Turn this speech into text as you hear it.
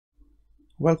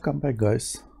Welcome back,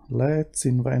 guys. Let's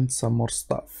invent some more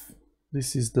stuff.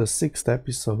 This is the 6th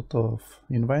episode of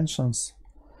inventions.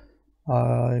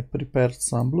 I prepared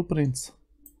some blueprints.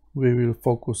 We will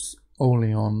focus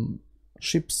only on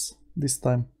ships this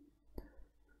time.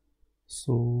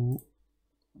 So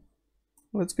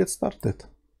let's get started.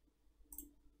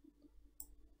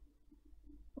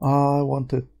 I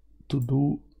wanted to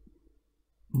do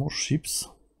more ships.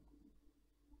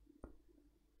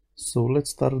 So let's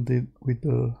start with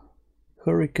the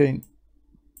Hurricane.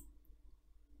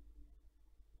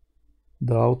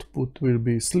 The output will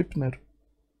be Slipner.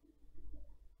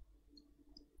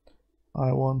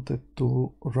 I wanted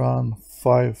to run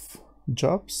 5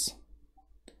 jobs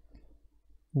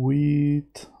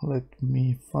with, let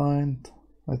me find,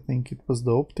 I think it was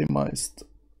the optimized.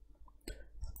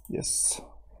 Yes.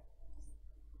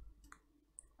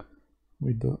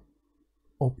 With the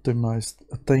optimized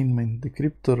attainment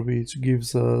decryptor, which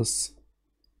gives us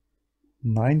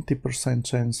 90%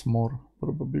 chance more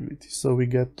probability, so we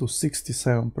get to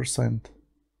 67%.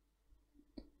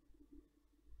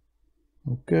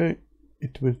 Okay,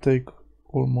 it will take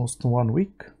almost 1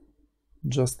 week,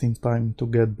 just in time to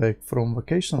get back from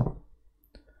vacation.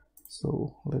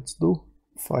 So let's do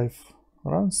 5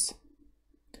 runs.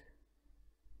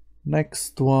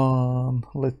 Next one,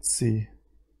 let's see.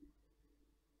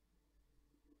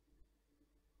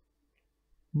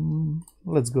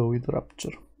 Let's go with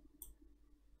Rapture.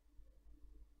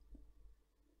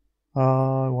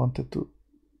 I wanted to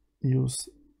use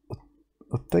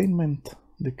attainment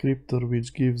decryptor,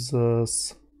 which gives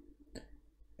us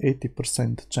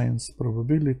 80% chance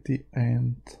probability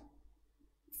and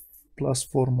plus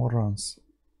 4 more runs.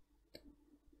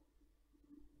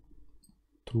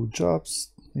 2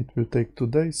 jobs, it will take 2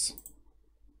 days.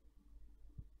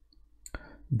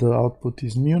 The output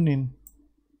is Munin.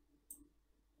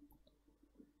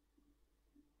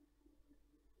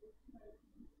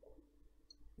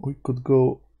 We could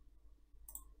go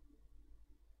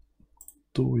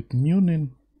 2 with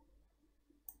Munin,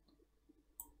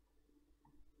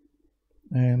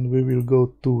 and we will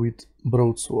go 2 with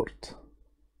Broadsword.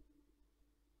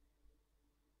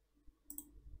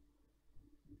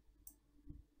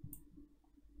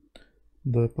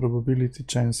 The probability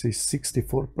chance is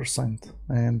 64%,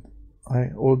 and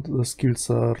all the skills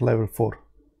are level 4.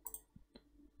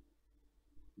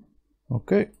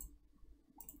 Okay.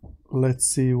 Let's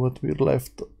see what we're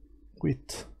left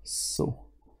with. So,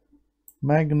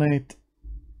 Magnate.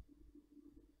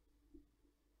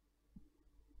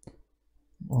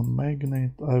 On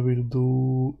Magnate I will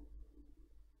do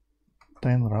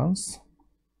 10 runs.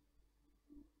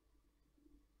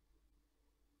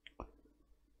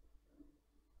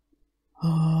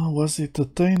 Was it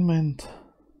attainment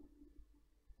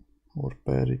or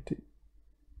parity?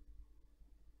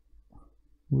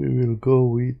 We will go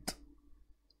with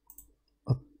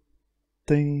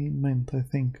attainment, I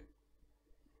think.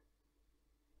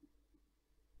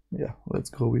 Yeah, let's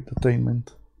go with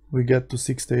attainment. We get to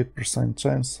 68%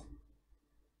 chance.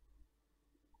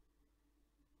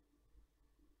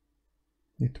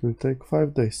 It will take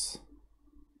 5 days.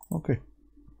 Okay.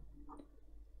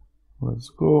 Let's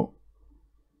go.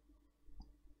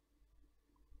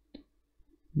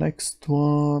 Next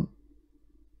one.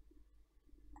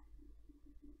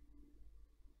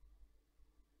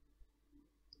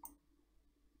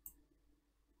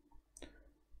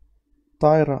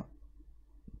 Tyra,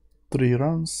 3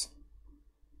 runs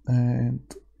and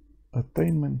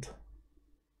attainment.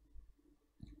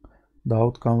 The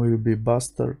outcome will be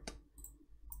Bastard.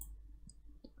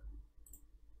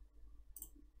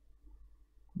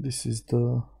 This is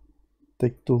the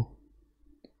Take 2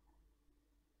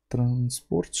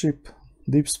 transport ship,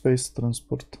 deep space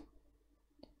transport.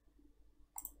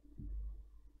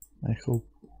 I hope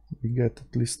we get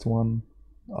at least 1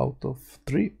 out of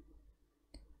 3.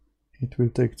 It will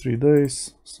take 3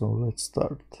 days, so let's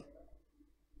start.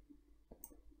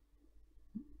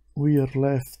 We are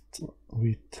left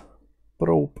with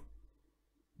Probe.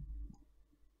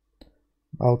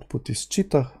 Output is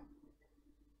Cheetah.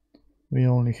 We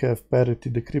only have parity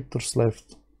decryptors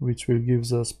left, which will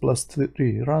give us plus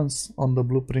 3 runs on the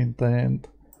blueprint and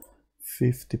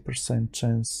 50%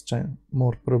 chance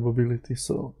more probability,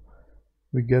 so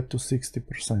we get to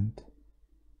 60%.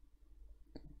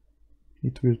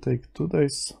 It will take 2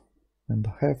 days and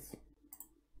a half.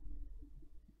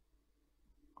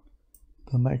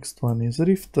 The next one is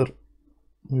Rifter.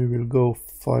 We will go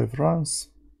 5 runs.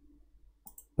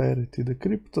 Parity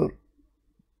decryptor.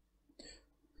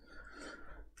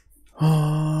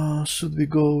 Should we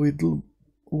go with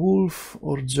Wolf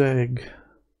or Jag?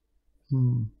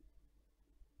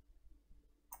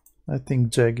 I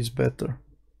think Jag is better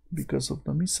because of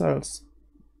the missiles.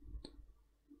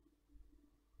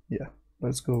 Yeah,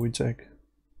 let's go with Jag.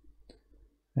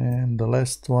 And the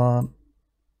last one,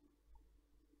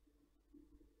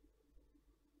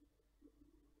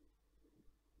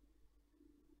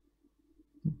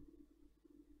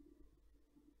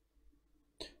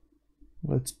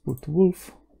 let's put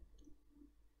Wolf.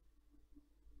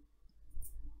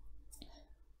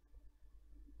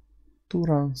 Two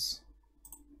runs.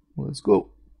 Let's go.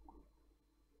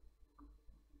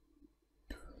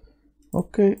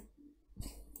 Okay,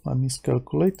 I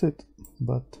miscalculated,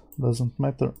 but doesn't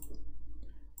matter.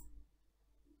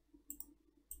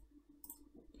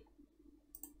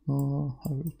 I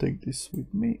will take this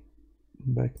with me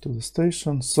back to the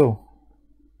station. So,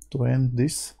 to end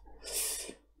this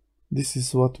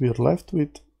is what we are left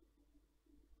with.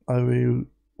 I will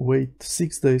wait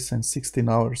 6 days and 16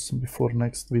 hours before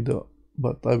next video,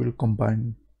 but I will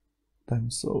combine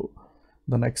them, so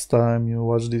the next time you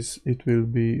watch this it will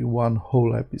be one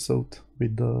whole episode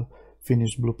with the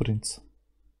finished blueprints.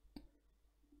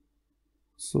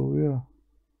 So yeah.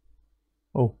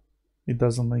 Oh, it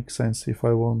doesn't make sense if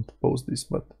I won't post this,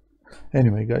 but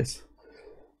anyway guys,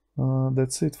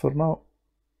 that's it for now.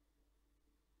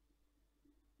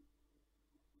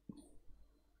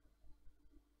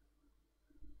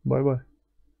 Bye bye.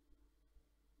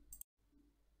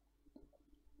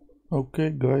 Okay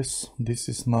guys, this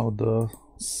is now the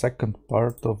second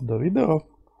part of the video,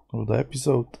 of the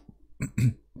episode.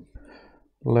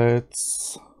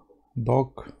 Let's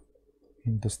dock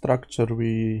in the structure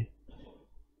we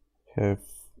have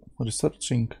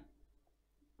researching.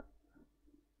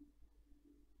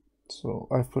 So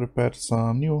I've prepared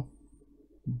some new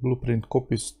blueprint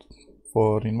copies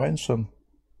for invention,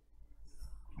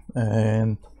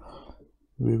 and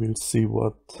we will see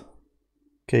what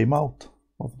came out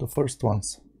of the first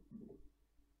ones.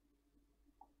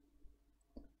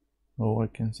 Oh,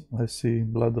 I see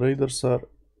Blood Raiders are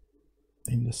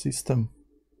in the system.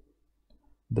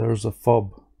 There's a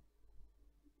fob.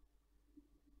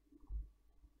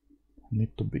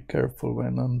 Need to be careful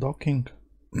when undocking.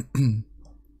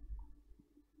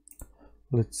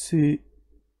 Let's see.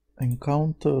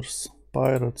 Encounters,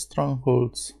 pirate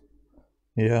strongholds.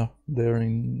 Yeah, they're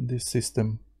in this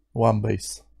system. One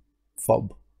base.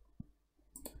 Fob.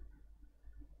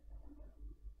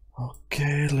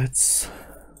 Okay, let's.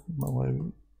 Now I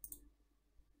will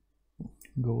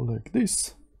go like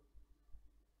this.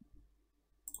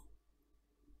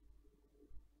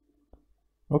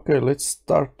 Okay, let's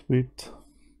start with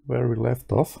where we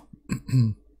left off.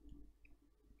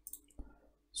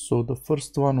 So the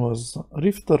first one was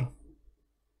Rifter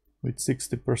with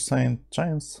 60%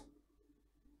 chance.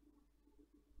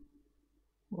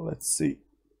 Let's see.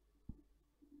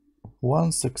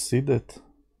 One succeeded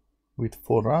with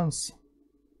 4 runs.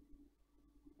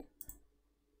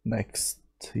 Next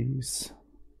is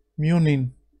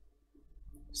Munin,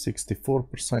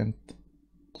 64%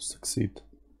 to succeed.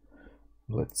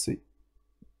 Let's see.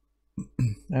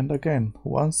 And again,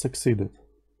 one succeeded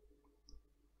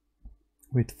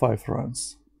with 5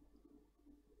 runs.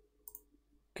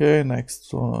 Okay,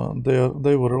 next one,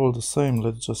 they were all the same.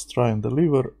 Let's just try and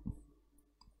deliver.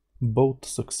 Both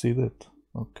succeeded.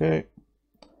 Okay.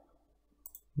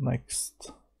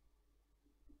 Next,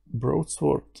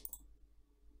 Broadsword.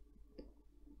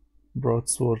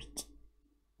 Broadsword,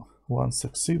 one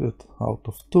succeeded out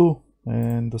of 2,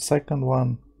 and the second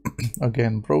one,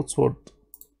 again Broadsword,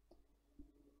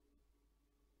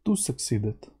 2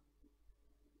 succeeded.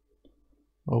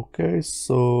 Okay,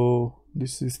 so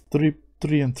this is 3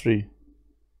 and 3.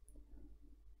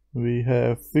 We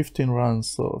have 15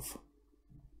 runs of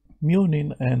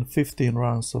Munin and 15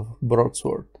 runs of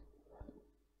Broadsword.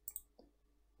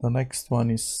 The next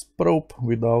one is Probe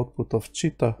with the output of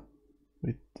Cheetah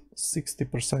with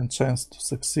 60% chance to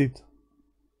succeed.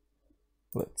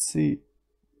 Let's see.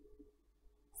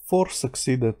 4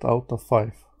 succeeded out of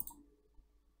 5.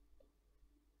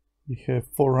 We have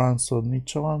 4 runs on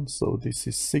each one, so this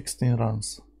is 16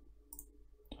 runs.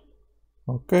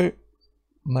 Okay,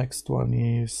 next one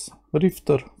is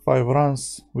Rifter, 5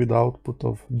 runs with the output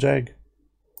of Jag.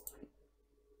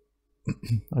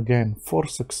 Again, 4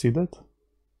 succeeded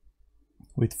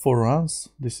with 4 runs.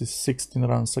 This is 16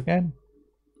 runs again.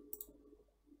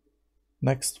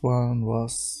 Next one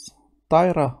was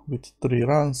Tyra with 3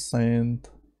 runs and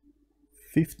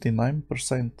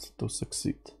 59% to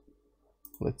succeed.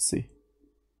 Let's see.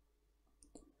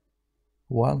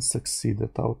 1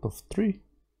 succeeded out of 3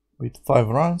 with 5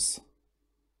 runs.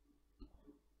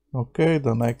 Okay,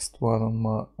 the next one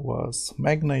was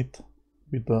Magnate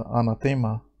with the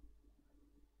Anathema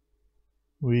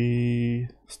We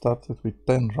started with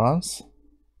 10 runs.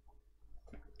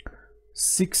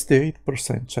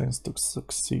 68% chance to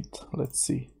succeed. Let's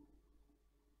see.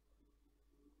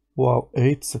 Wow,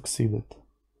 8 succeeded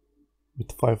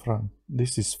with 5 runs.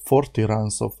 This is 40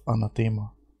 runs of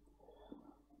Anathema.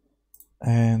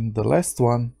 And the last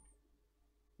one,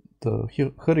 the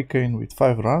Hurricane with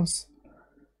 5 runs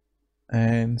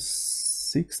and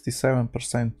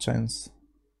 67% chance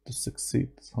to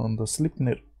succeed on the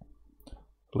Sleipnir.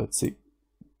 Let's see.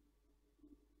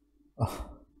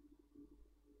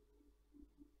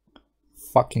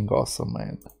 Fucking awesome,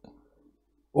 man.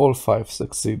 All 5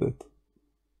 succeeded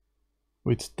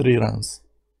with 3 runs.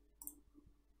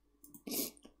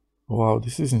 Wow,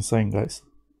 this is insane, guys.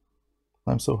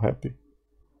 I'm so happy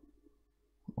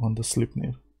on the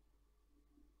Sleipnir.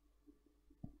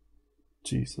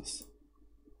 Jesus.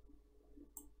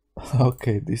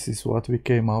 Okay, this is what we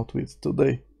came out with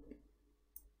today.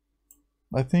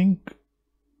 I think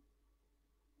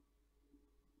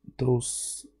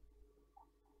those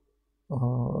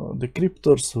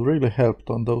decryptors really helped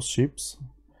on those ships.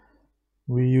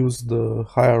 We used the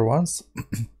higher ones,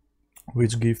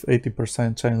 which give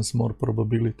 80% chance more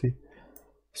probability.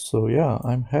 So yeah,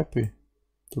 I'm happy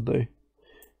today.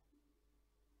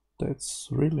 That's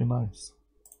really nice.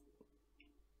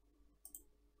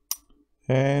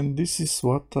 And this is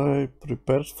what I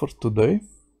prepared for today.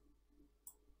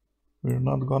 We're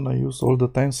not gonna use all the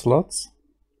 10 slots,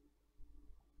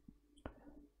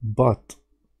 but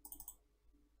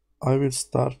I will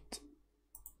start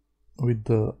with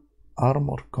the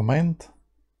armor command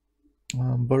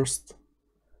burst.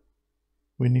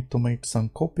 We need to make some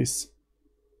copies.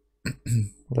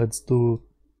 Let's do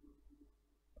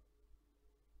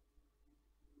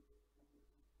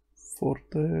 4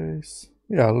 days.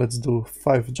 Yeah, let's do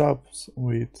 5 jobs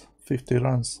with 50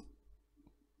 runs.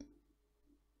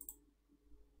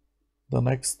 The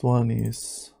next one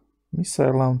is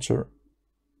missile launcher.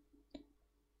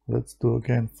 Let's do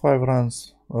again 5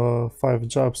 runs, 5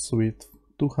 jobs with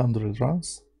 200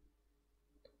 runs.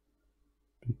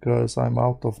 Because I'm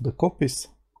out of the copies.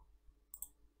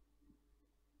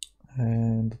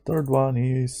 And the third one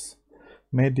is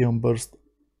medium burst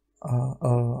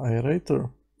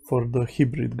aerator for the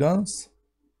hybrid guns.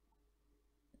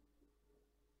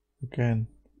 Again,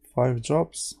 5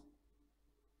 jobs.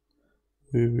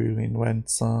 We will invent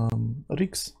some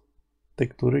rigs.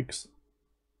 Take 2 rigs.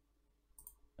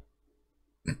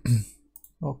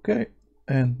 Okay,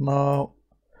 and now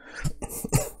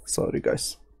sorry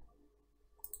guys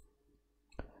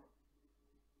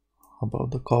about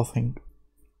the coughing,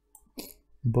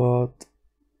 but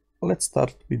let's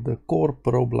start with the core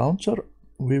probe launcher.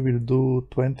 We will do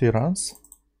 20 runs,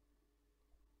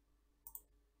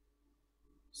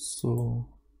 so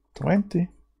 20,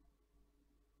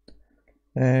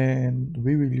 and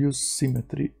we will use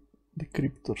symmetry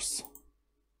decryptors.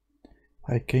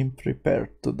 I came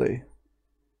prepared today.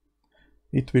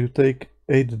 It will take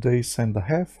 8 days and a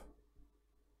half,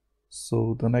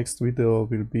 so the next video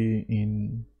will be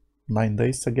in 9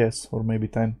 days, I guess, or maybe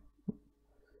 10.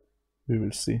 We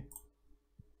will see.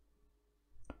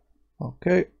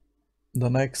 Okay, the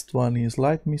next one is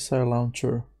light missile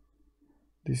launcher.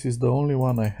 This is the only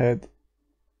one I had.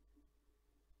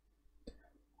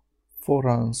 4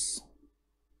 runs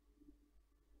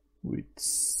with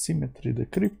symmetry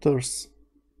decryptors.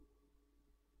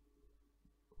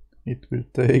 It will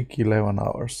take 11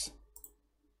 hours.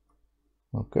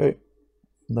 Okay,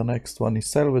 the next one is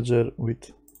salvager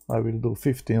with, I will do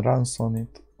 15 runs on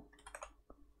it.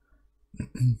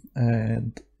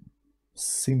 And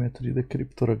symmetry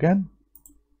decryptor again.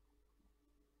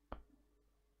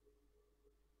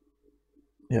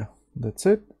 Yeah, that's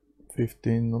it.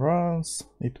 15 runs.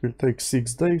 It will take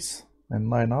 6 days and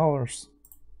 9 hours.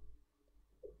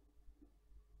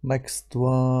 Next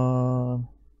one.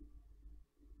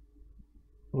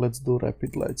 Let's do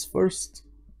rapid lights first.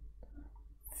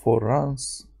 4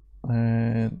 runs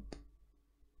and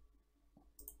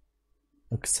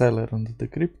accelerant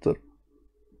decryptor.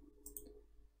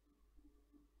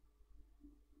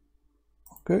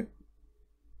 Okay.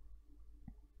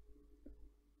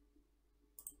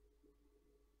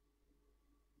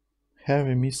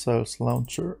 Heavy missiles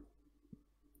launcher.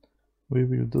 We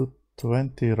will do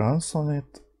 20 runs on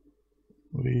it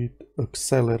with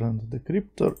accelerant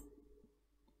decryptor.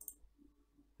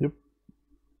 Yep.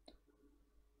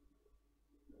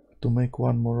 To make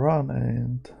one more run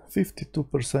and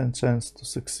 52% chance to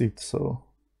succeed, so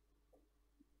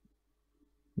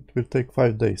it will take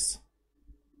 5 days.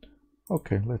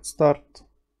 Okay, let's start.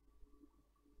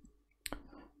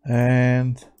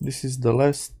 And this is the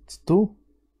last two.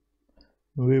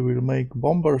 we will make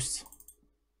bombers.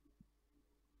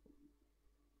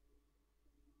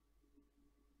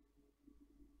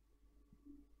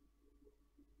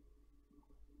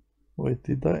 Wait,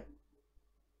 did I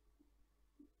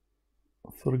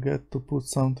forget to put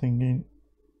something in?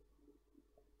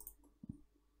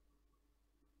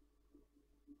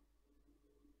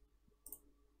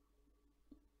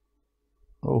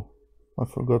 Oh, I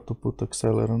forgot to put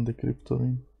accelerant decryptor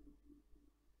in,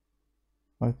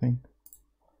 I think.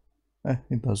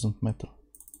 It doesn't matter.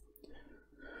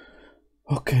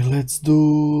 Okay, let's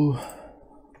do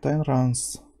 10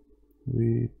 runs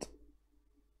with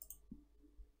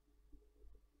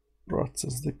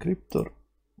process decryptor.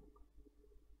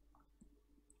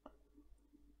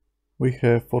 We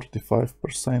have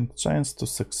 45% chance to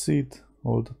succeed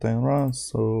all the 10 runs,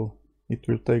 so it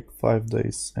will take 5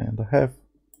 days and a half.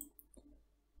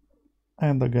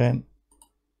 And again,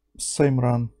 same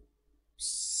run,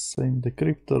 same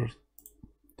decryptor,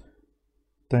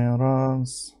 10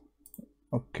 runs.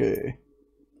 Okay,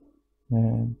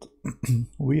 and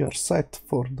we are set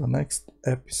for the next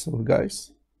episode,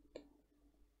 guys.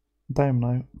 Damn,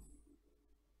 now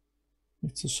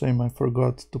it's a shame I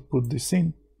forgot to put this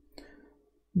in,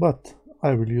 but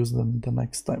I will use them the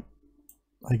next time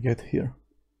I get here.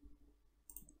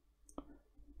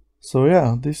 So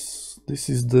yeah, this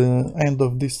is the end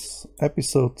of this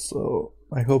episode. So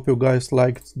I hope you guys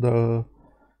liked the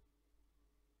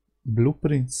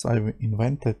blueprints I've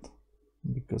invented,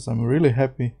 because I'm really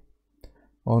happy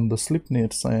on the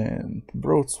Sleipnirs and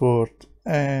Broadsword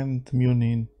and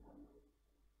Munin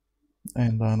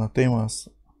and Anathemas.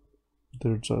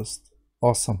 They're just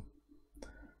awesome.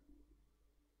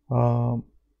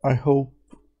 I hope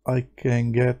I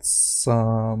can get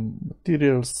some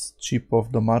materials cheap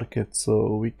off the market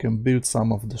so we can build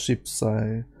some of the ships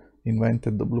I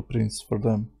invented the blueprints for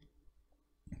them.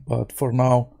 But for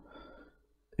now,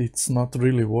 it's not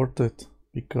really worth it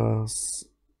because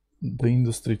the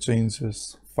industry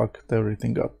changes fucked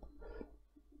everything up.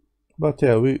 But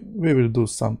yeah, we will do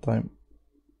sometime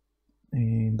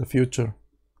in the future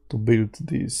to build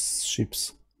these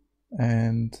ships,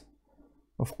 and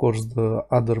of course the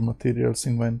other materials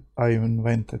I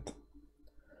invented.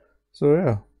 So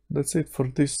yeah, that's it for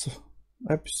this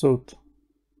episode.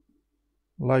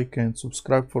 Like and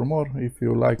subscribe for more if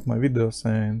you like my videos,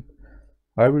 and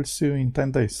I will see you in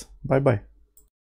 10 days. Bye bye.